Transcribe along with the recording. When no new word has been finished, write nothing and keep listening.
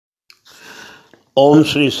Om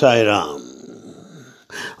Sri Sai Ram.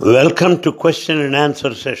 Welcome to question and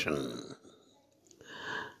answer session.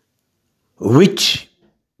 Which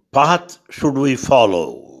path should we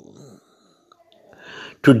follow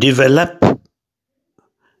to develop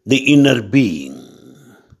the inner being,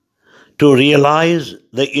 to realize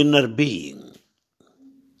the inner being?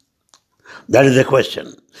 That is the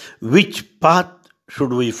question. Which path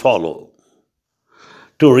should we follow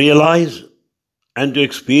to realize and to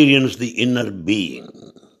experience the inner being?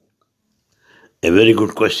 A very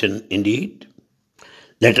good question indeed.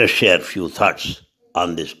 Let us share a few thoughts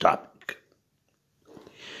on this topic.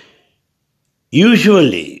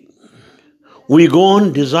 Usually, we go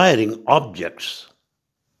on desiring objects,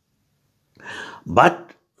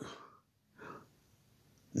 but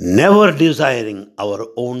never desiring our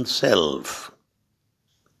own self.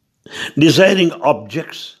 Desiring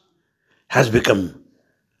objects has become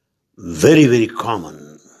very, very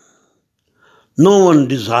common. No one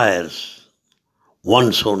desires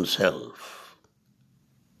one's own self.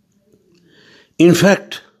 In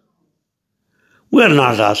fact, we are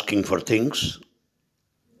not asking for things.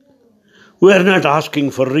 We are not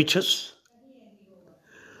asking for riches.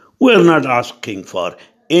 We are not asking for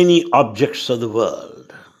any objects of the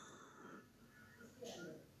world.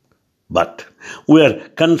 But we are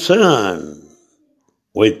concerned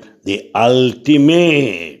with the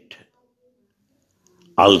ultimate,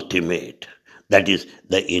 that is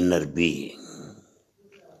the inner being.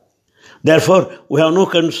 Therefore, we have no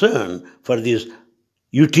concern for these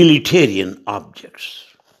utilitarian objects.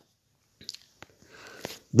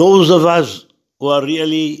 Those of us who are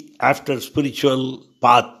really after spiritual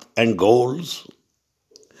path and goals,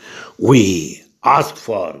 we ask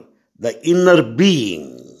for the inner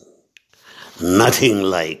being, nothing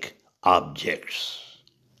like objects.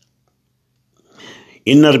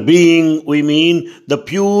 Inner being, we mean the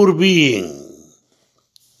pure being.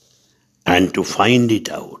 And to find it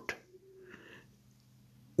out,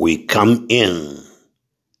 we come in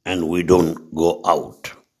and we don't go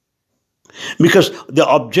out. Because the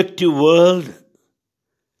objective world,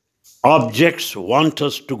 objects want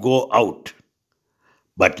us to go out,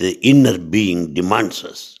 but the inner being demands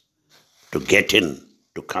us to get in,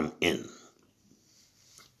 to come in.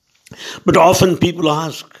 But often people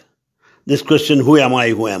ask this question, who am I,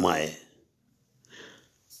 who am I?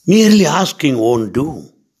 Merely asking won't do.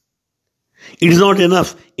 It is not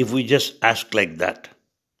enough if we just ask like that.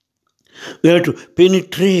 We have to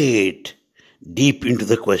penetrate deep into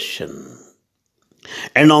the question.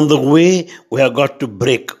 And on the way, we have got to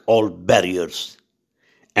break all barriers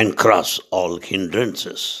and cross all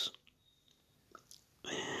hindrances.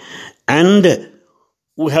 And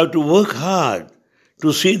we have to work hard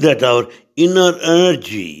to see that our inner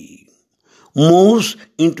energy moves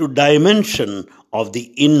into dimension of the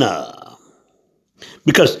inner.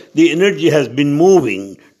 Because the energy has been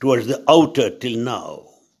moving towards the outer till now.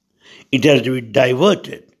 It has to be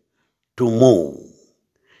diverted to move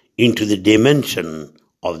into the dimension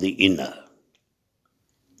of the inner.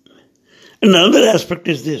 Another aspect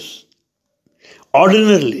is this.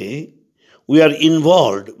 Ordinarily, we are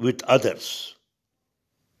involved with others.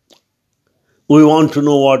 We want to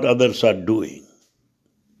know what others are doing,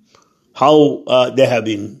 how they have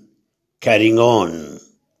been carrying on.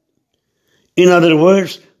 In other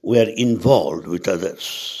words, we are involved with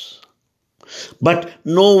others. But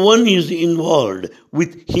no one is involved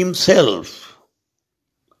with himself.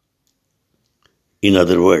 In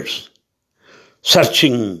other words,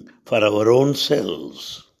 searching for our own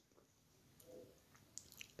selves.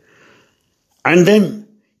 And then,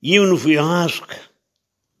 even if we ask,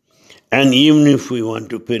 and even if we want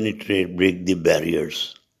to penetrate, break the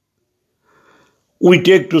barriers, we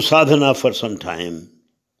take to sadhana for some time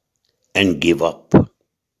and give up.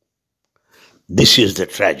 This is the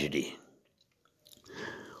tragedy.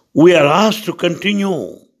 We are asked to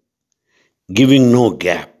continue, giving no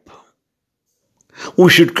gap. We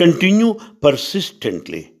should continue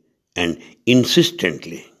persistently and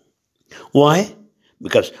insistently. Why?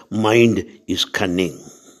 Because mind is cunning.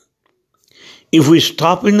 If we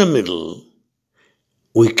stop in the middle,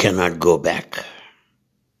 we cannot go back.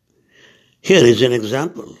 Here is an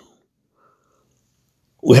example.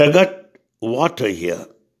 We have got water here.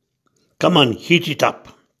 Come on, heat it up.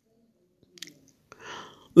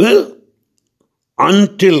 Well,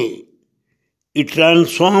 until it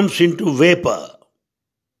transforms into vapor,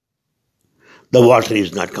 the water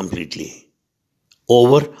is not completely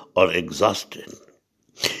over or exhausted.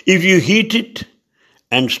 If you heat it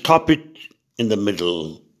and stop it in the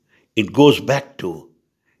middle, it goes back to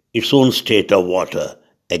its own state of water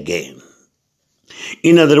again.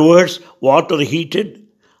 In other words, water heated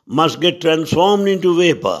must get transformed into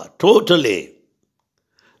vapor totally.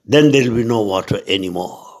 Then there will be no water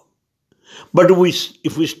anymore. But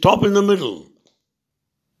if we stop in the middle,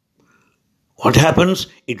 what happens?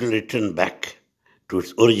 It will return back to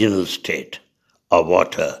its original state of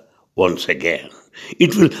water once again.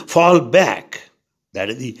 It will fall back. That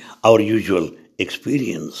is our usual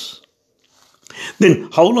experience. Then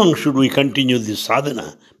how long should we continue this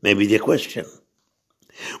sadhana? May be the question.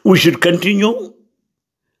 We should continue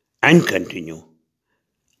and continue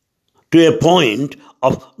to a point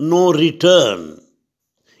of no return.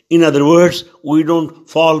 In other words, we don't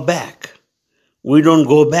fall back. We don't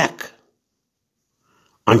go back.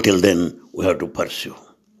 Until then, we have to pursue.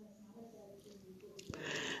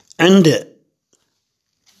 And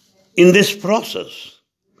in this process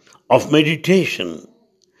of meditation,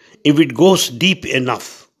 if it goes deep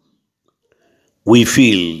enough, we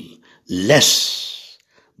feel less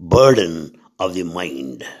burden of the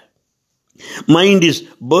mind. Mind is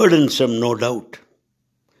burdensome, no doubt,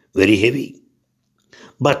 very heavy.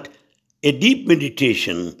 But a deep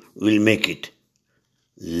meditation will make it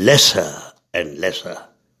lesser and lesser.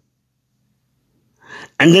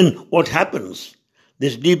 And then what happens?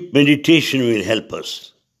 This deep meditation will help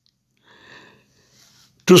us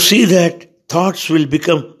to see that thoughts will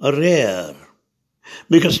become rare.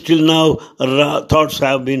 Because till now, thoughts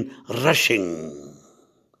have been rushing.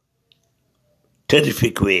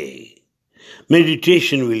 Terrific way.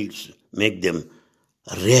 Meditation will make them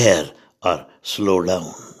rare or slow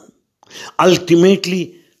down.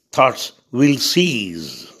 Ultimately, thoughts will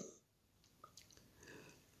cease.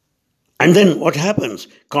 And then what happens?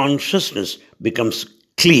 Consciousness becomes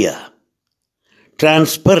clear,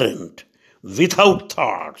 transparent, without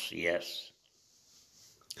thoughts, yes.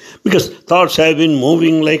 Because thoughts have been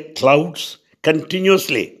moving like clouds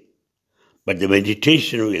continuously. But the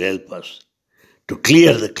meditation will help us to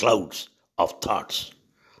clear the clouds of thoughts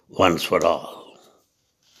once for all.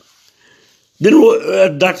 Then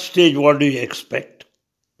at that stage, what do you expect?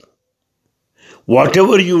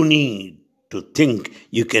 Whatever you need to think,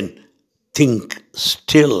 you can think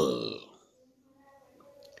still.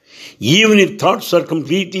 Even if thoughts are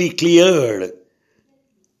completely cleared,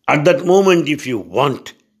 at that moment, if you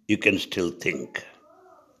want, you can still think.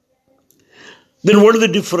 Then what is the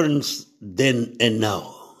difference then and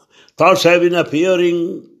now? Thoughts have been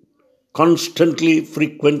appearing constantly,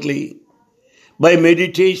 frequently. By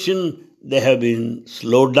meditation, they have been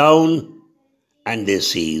slowed down and they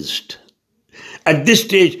ceased. At this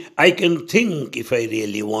stage, I can think if I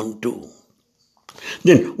really want to.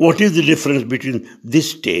 Then what is the difference between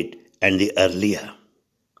this state and the earlier?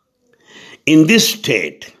 In this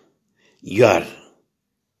state, you are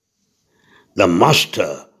the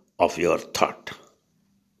master of your thought.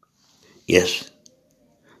 Yes,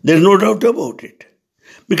 there is no doubt about it.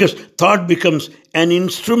 Because thought becomes an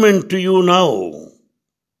instrument to you now.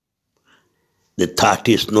 The thought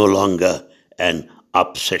is no longer an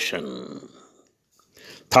obsession.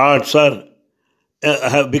 Thoughts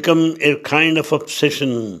have become a kind of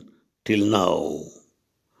obsession till now.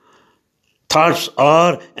 Thoughts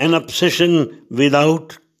are an obsession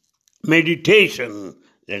without meditation.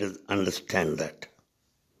 Let us understand that.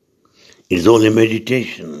 It is only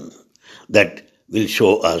meditation that will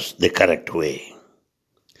show us the correct way.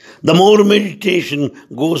 The more meditation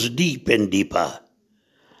goes deep and deeper,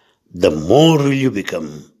 the more will you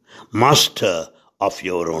become master of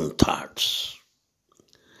your own thoughts.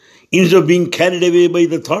 Instead of being carried away by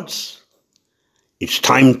the thoughts, it's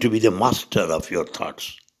time to be the master of your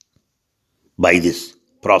thoughts by this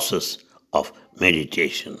process of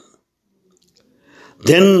meditation.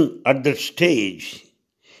 Then at that stage,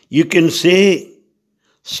 you can say,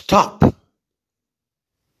 stop.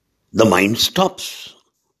 The mind stops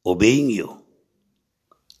obeying you.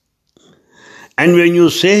 And when you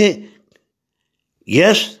say,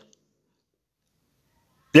 yes,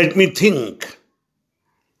 let me think,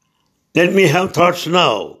 let me have thoughts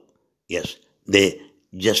now. Yes, they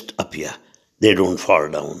just appear. They don't fall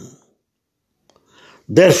down.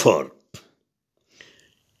 Therefore,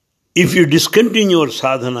 if you discontinue your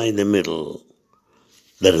sadhana in the middle,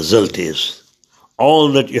 the result is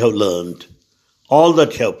all that you have learned, all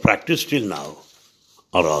that you have practiced till now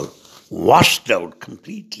are all washed out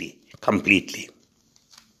completely.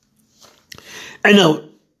 And now,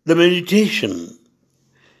 the meditation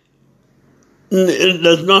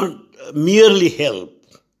does not merely help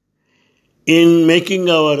in making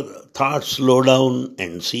our thoughts slow down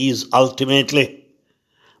and cease ultimately,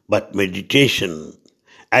 but meditation,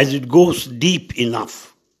 as it goes deep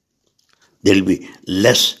enough, there will be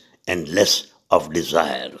less and less of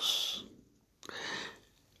desires.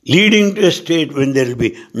 leading to a state when there will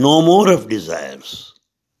be no more of desires.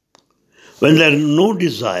 When there are no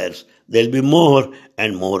desires, there will be more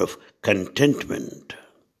and more of contentment.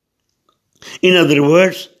 In other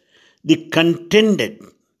words, the contented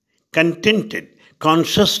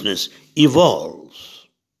consciousness evolves.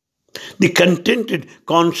 The contented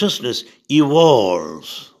consciousness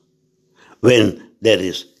evolves when there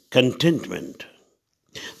is contentment.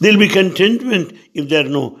 There will be contentment if there are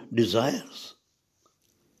no desires.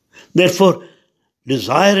 Therefore,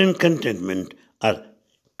 desire and contentment are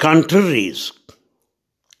contradictories.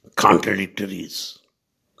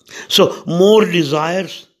 So, more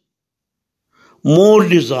desires,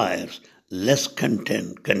 less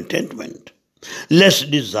contentment. Less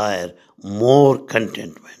desire, more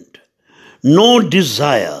contentment. No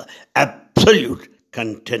desire, absolute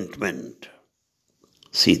contentment.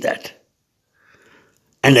 See that.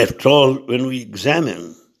 And after all, when we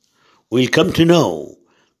examine, we'll come to know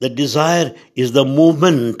that desire is the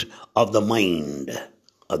movement of the mind.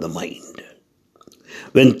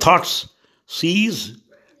 When thoughts cease,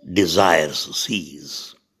 desires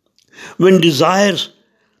cease. When desires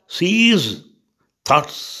cease,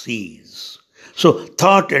 thoughts cease. So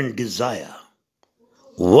thought and desire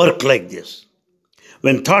work like this.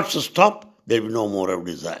 When thoughts stop, there will be no more of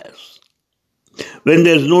desires. When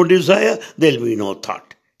there is no desire, there will be no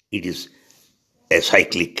thought. It is a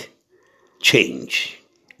cyclic change,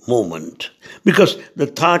 movement. Because the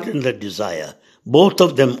thought and the desire, both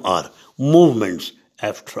of them are movements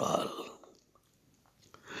after all.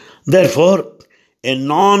 Therefore, a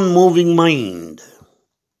non-moving mind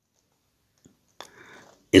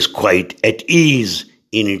is quite at ease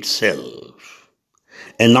in itself.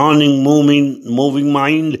 A non-moving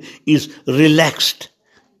mind is relaxed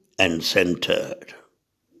and centered.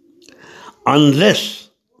 Unless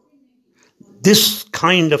this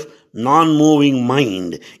kind of non-moving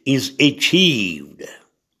mind is achieved,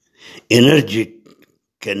 energy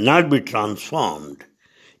cannot be transformed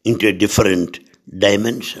into a different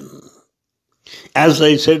dimension. As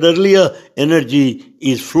I said earlier, energy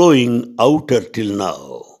is flowing outer till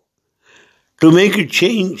now. To make it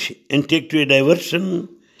change and take to a diversion,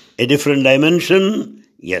 a different dimension,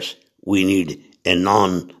 yes, we need a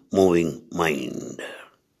non-moving mind.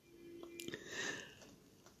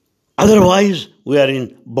 Otherwise, we are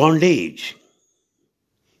in bondage.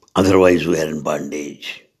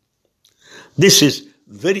 This is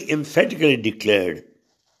very emphatically declared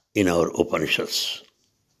in our Upanishads.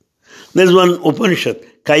 There is one Upanishad,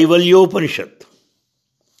 Kaivalya Upanishad.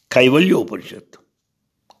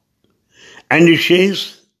 And it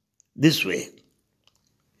says this way: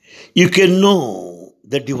 you can know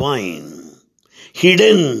the divine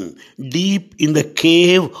hidden deep in the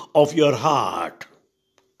cave of your heart.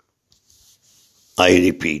 I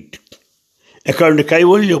repeat, according to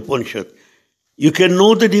Kaivalya Upanishad, you can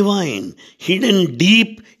know the divine hidden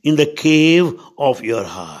deep in the cave of your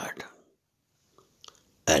heart.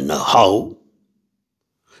 And now how?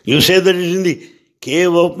 You say that it is in the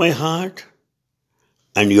cave of my heart,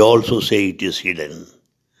 and you also say it is hidden.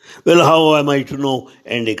 Well, how am I to know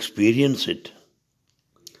and experience it?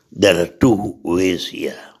 There are two ways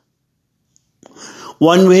here.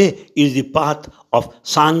 One way is the path of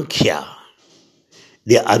Sankhya.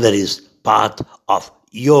 The other is path of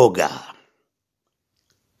Yoga.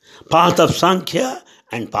 Path of Sankhya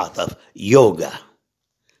and path of Yoga.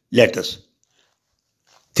 Let us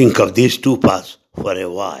think of these two paths for a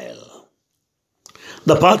while.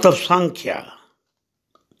 The path of Sankhya.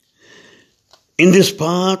 In this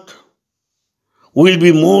path, we'll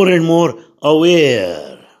be more and more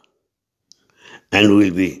aware, and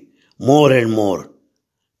we'll be more and more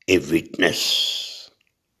a witness.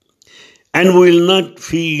 And we'll not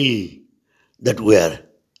feel that we are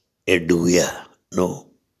a doer. No.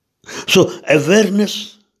 So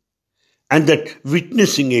awareness and that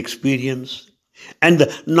witnessing experience and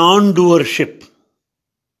the non-doership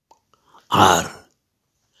are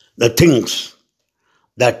the things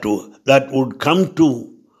that would come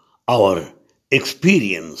to our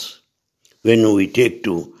experience when we take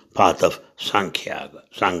to path of Sankhya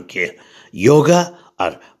Yoga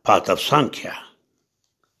or path of Sankhya.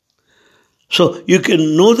 So you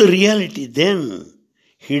can know the reality then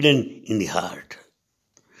hidden in the heart.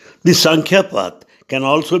 The Sankhya path can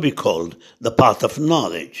also be called the path of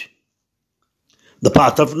knowledge, the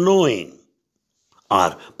path of knowing,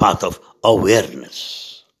 or path of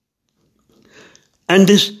awareness. And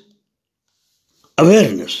this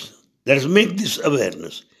awareness, let us make this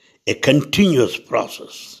awareness a continuous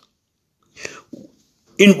process.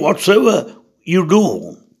 In whatsoever you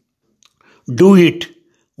do it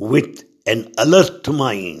with an alert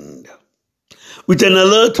mind, with an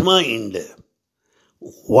alert mind.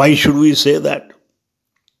 Why should we say that?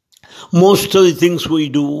 Most of the things we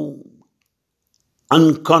do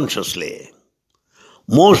unconsciously.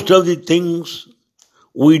 Most of the things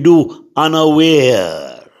we do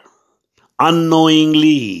unaware,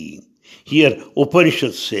 unknowingly. Here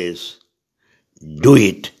Upanishad says, do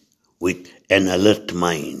it with an alert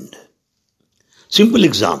mind. Simple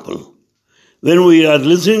example. When we are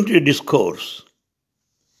listening to a discourse,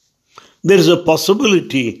 there is a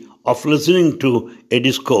possibility of listening to a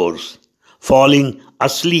discourse, falling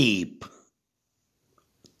asleep.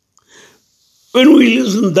 When we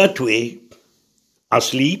listen that way,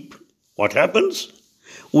 asleep, what happens?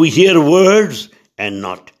 We hear words and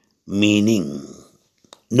not meaning.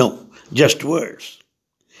 No, just words.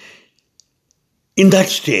 In that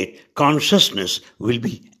state, consciousness will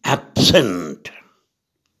be absent.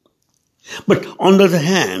 But on the other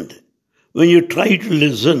hand, when you try to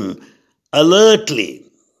listen alertly,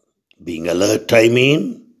 being alert I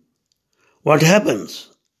mean, what happens?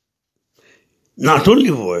 Not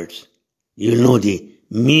only words, you'll know the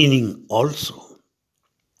meaning also.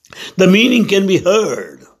 The meaning can be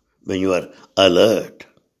heard when you are alert.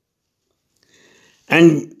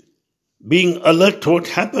 And being alert, what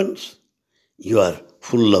happens? You are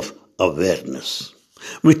full of awareness,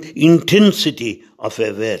 with intensity of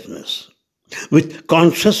awareness, with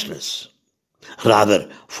consciousness, rather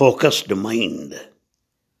focused mind.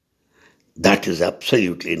 That is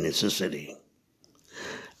absolutely necessary.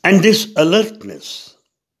 And this alertness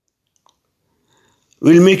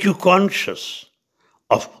will make you conscious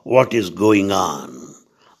of what is going on,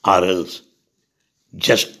 or else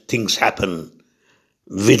just things happen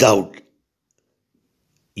without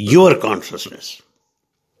your consciousness,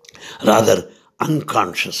 rather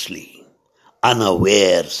unconsciously,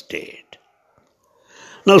 unaware state.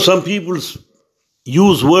 Now some people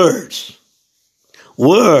use words.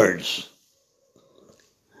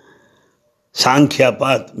 Sankhya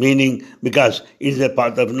path, meaning because it is a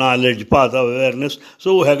path of knowledge, path of awareness,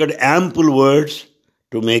 so we have got ample words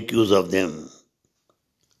to make use of them.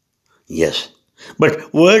 Yes,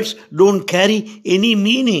 but words don't carry any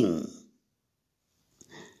meaning.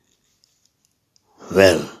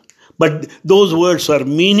 Well, but those words are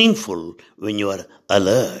meaningful when you are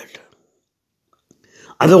alert.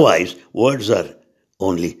 Otherwise, words are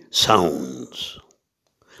only sounds,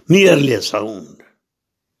 merely a sound.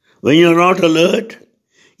 When you are not alert,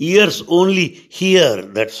 ears only hear,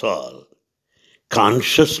 that's all.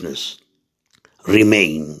 Consciousness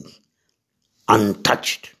remains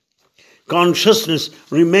untouched. Consciousness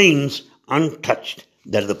remains untouched.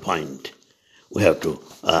 That's the point we have to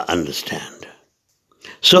understand.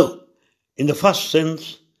 So, in the first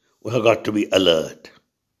sense, we have got to be alert.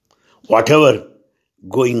 Whatever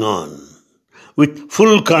going on, with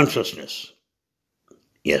full consciousness.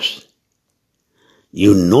 Yes,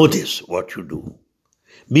 you notice what you do.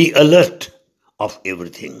 Be alert of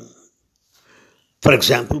everything. For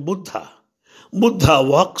example, Buddha. Buddha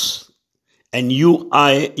walks, and you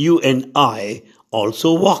and I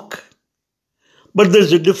also walk. But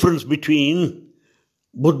there's a difference between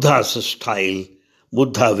Buddha's style,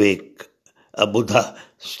 Buddha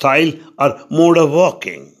style or mode of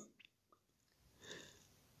walking.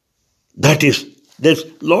 That is, there's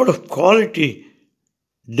a lot of quality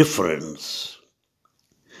difference.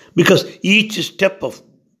 Because each step of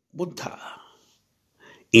Buddha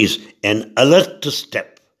is an alert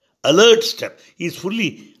step. He is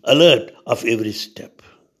fully alert of every step.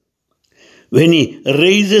 When he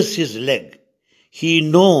raises his leg, he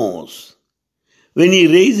knows. When he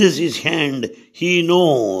raises his hand, he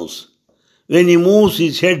knows. When he moves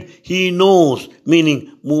his head, he knows,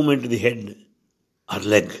 meaning movement of the head or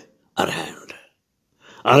leg or hand,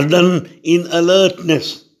 are done in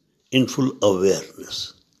alertness, in full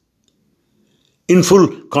awareness, in full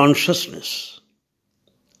consciousness.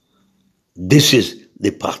 This is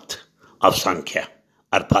the path of Sankhya,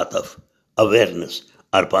 or path of awareness,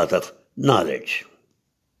 or path of knowledge.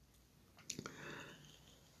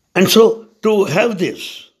 And so, to have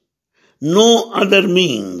this, no other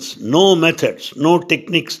means, no methods, no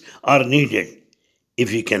techniques are needed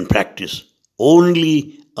if you can practice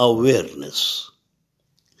only awareness.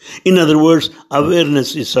 In other words,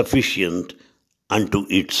 awareness is sufficient unto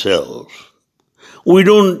itself. We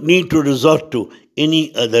don't need to resort to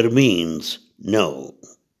any other means, no.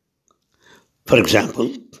 For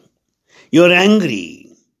example, you're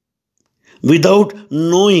angry without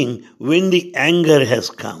knowing when the anger has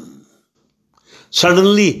come.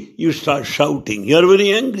 Suddenly you start shouting, you're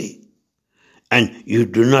very angry, and you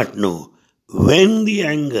do not know when the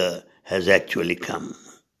anger has actually come.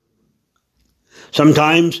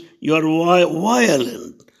 Sometimes you are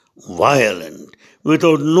violent,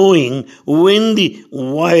 without knowing when the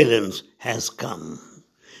violence has come.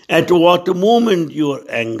 At what moment you are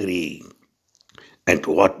angry, at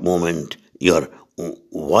what moment you are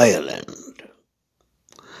violent.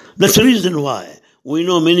 That's the reason why we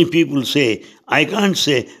know many people say, I can't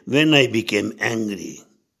say when I became angry.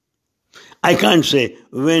 I can't say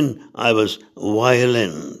when I was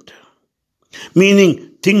violent.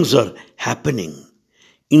 Meaning things are happening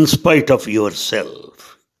in spite of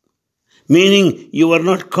yourself. Meaning you are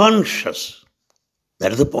not conscious.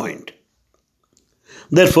 That is the point.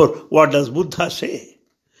 Therefore, what does Buddha say?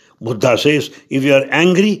 Buddha says, if you are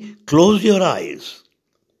angry, close your eyes.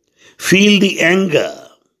 Feel the anger.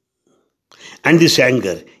 And this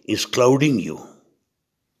anger is clouding you.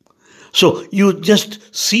 So you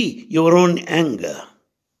just see your own anger.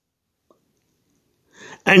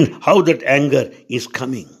 And how that anger is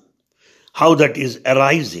coming. How that is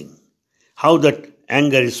arising. How that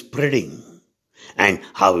anger is spreading. And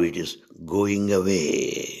how it is going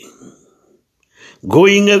away.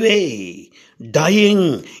 Going away.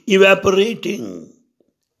 Dying. Evaporating.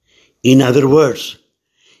 In other words,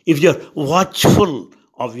 if you're watchful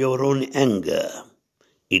of your own anger,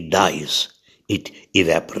 it dies, it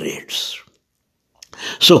evaporates.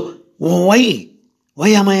 So, why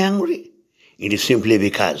am I angry? It is simply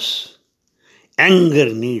because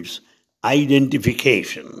anger needs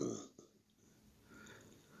identification.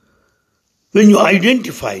 When you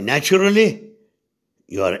identify naturally,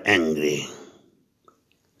 you are angry.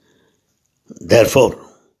 Therefore,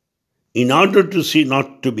 in order to see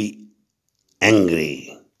not to be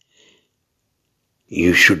angry,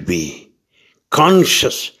 you should be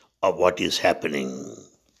conscious of what is happening.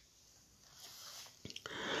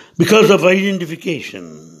 Because of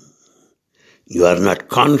identification, you are not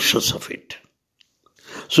conscious of it.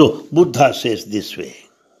 So, Buddha says this way.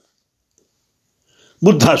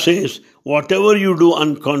 Buddha says, whatever you do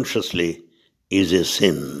unconsciously is a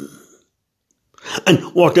sin. And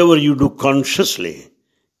whatever you do consciously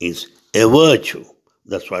is a virtue.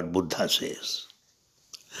 That's what Buddha says.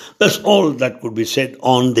 That's all that could be said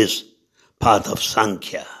on this path of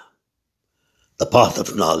Sankhya, the path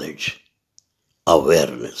of knowledge,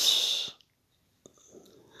 awareness.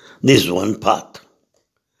 This is one path.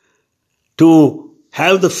 To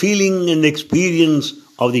have the feeling and experience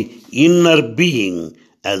of the inner being,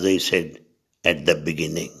 as I said at the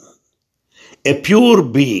beginning. A pure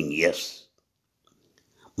being, yes,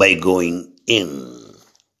 by going in.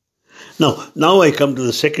 Now I come to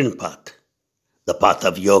the second path, the path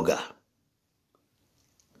of yoga.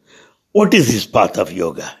 What is this path of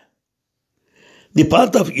yoga? The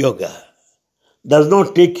path of yoga does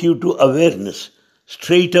not take you to awareness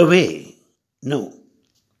straight away. No.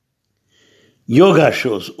 Yoga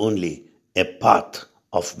shows only a path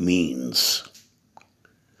of means.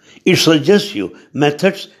 It suggests you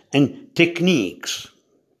methods and techniques.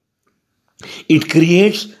 It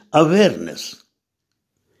creates awareness.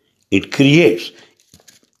 It creates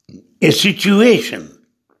a situation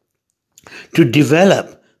to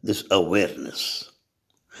develop this awareness.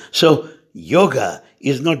 So, yoga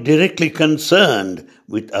is not directly concerned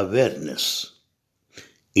with awareness.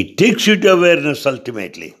 It takes you to awareness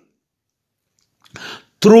ultimately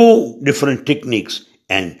through different techniques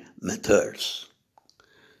and methods.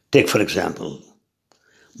 Take, for example,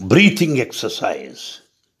 breathing exercise.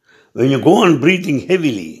 When you go on breathing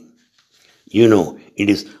heavily, you know it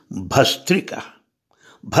is bhastrika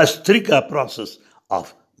process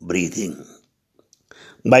of breathing.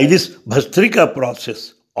 By this bhastrika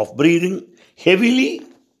process of breathing heavily,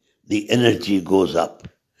 the energy goes up.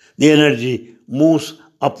 The energy moves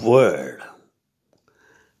upward.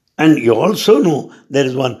 And you also know there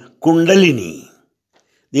is one kundalini,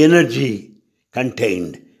 the energy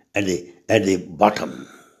contained at the bottom.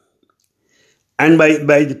 And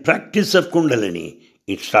by the practice of kundalini,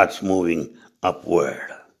 it starts moving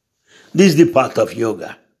upward. This is the path of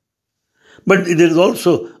yoga. But there is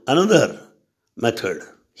also another method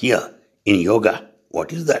here in yoga.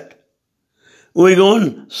 What is that? We go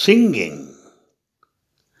on singing.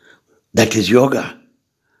 That is yoga.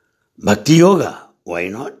 Bhakti yoga. Why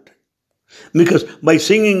not? Because by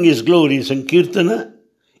singing His glories and kirtana,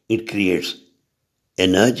 it creates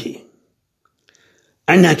energy.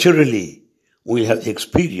 And naturally, we have the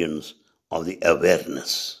experience of the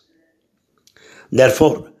awareness.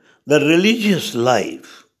 Therefore, the religious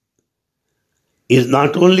life is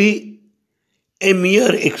not only a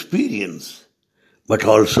mere experience, but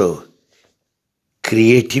also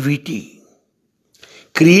creativity.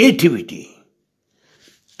 Creativity.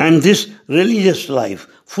 And this religious life,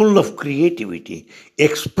 full of creativity,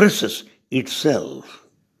 expresses itself.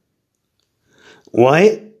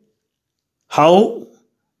 Why? How?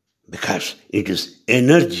 Because it is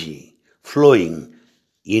energy flowing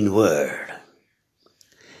inward.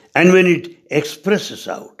 And when it expresses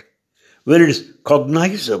out, when it is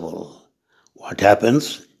cognizable, what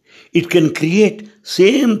happens? It can create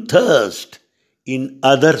same thirst in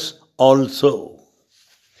others also.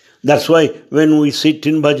 That's why when we sit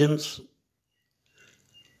in bhajans,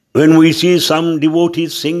 when we see some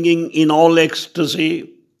devotees singing in all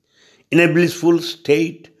ecstasy, in a blissful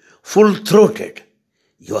state, full-throated,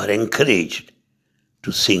 you are encouraged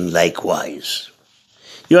to sing likewise.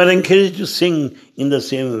 You are encouraged to sing in the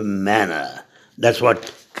same manner. That's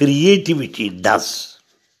what creativity does.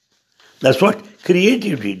 That's what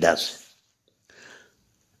creativity does.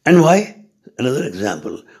 And why? Another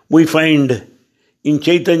example. We find in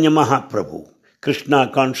Chaitanya Mahaprabhu,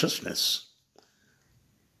 Krishna consciousness,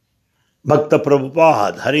 Bhakta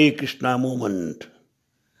Prabhupada, Hare Krishna movement.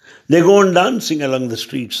 They go on dancing along the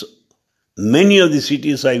streets. Many of the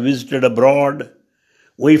cities I visited abroad,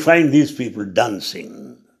 we find these people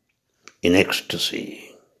dancing in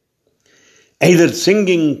ecstasy. Either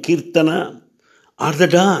singing kirtana or the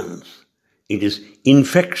dance. It is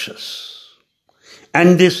infectious.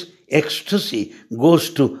 And this ecstasy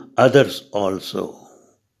goes to others also.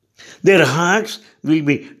 Their hearts will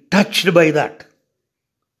be touched by that.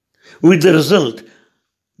 With the result,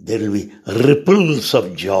 there will be ripples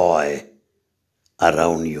of joy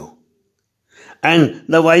around you. And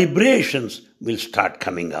the vibrations will start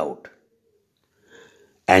coming out.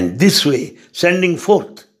 And this way, sending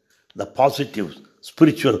forth the positive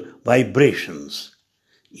spiritual vibrations,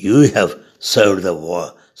 you have served the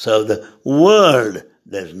world.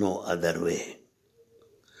 There's no other way.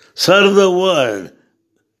 Serve the world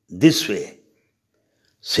this way.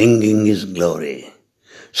 Singing is glory.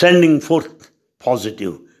 Sending forth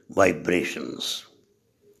positive vibrations.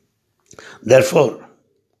 Therefore,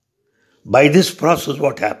 by this process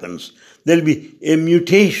what happens? There will be a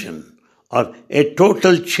mutation or a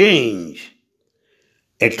total change.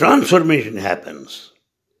 A transformation happens.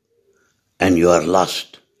 And you are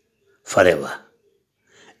lost forever.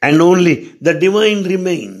 And only the divine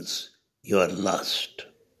remains. You are lost.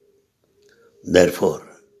 Therefore,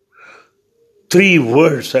 3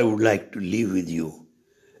 words I would like to leave with you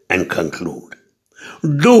and conclude.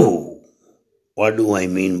 Do. What do I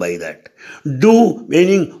mean by that? Do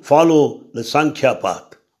meaning follow the Sankhya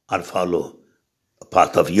path or follow the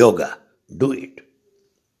path of yoga. Do it.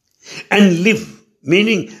 And live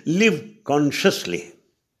meaning live consciously.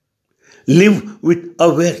 Live with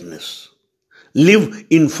awareness. Live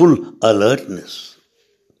in full alertness.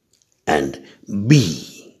 And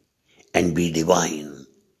be divine.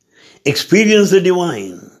 Experience the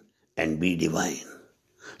divine and be divine.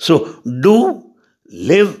 So, do,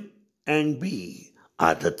 live, and be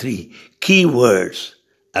are the 3 key words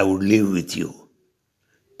I would leave with you.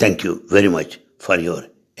 Thank you very much for your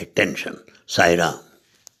attention. Sai Ram.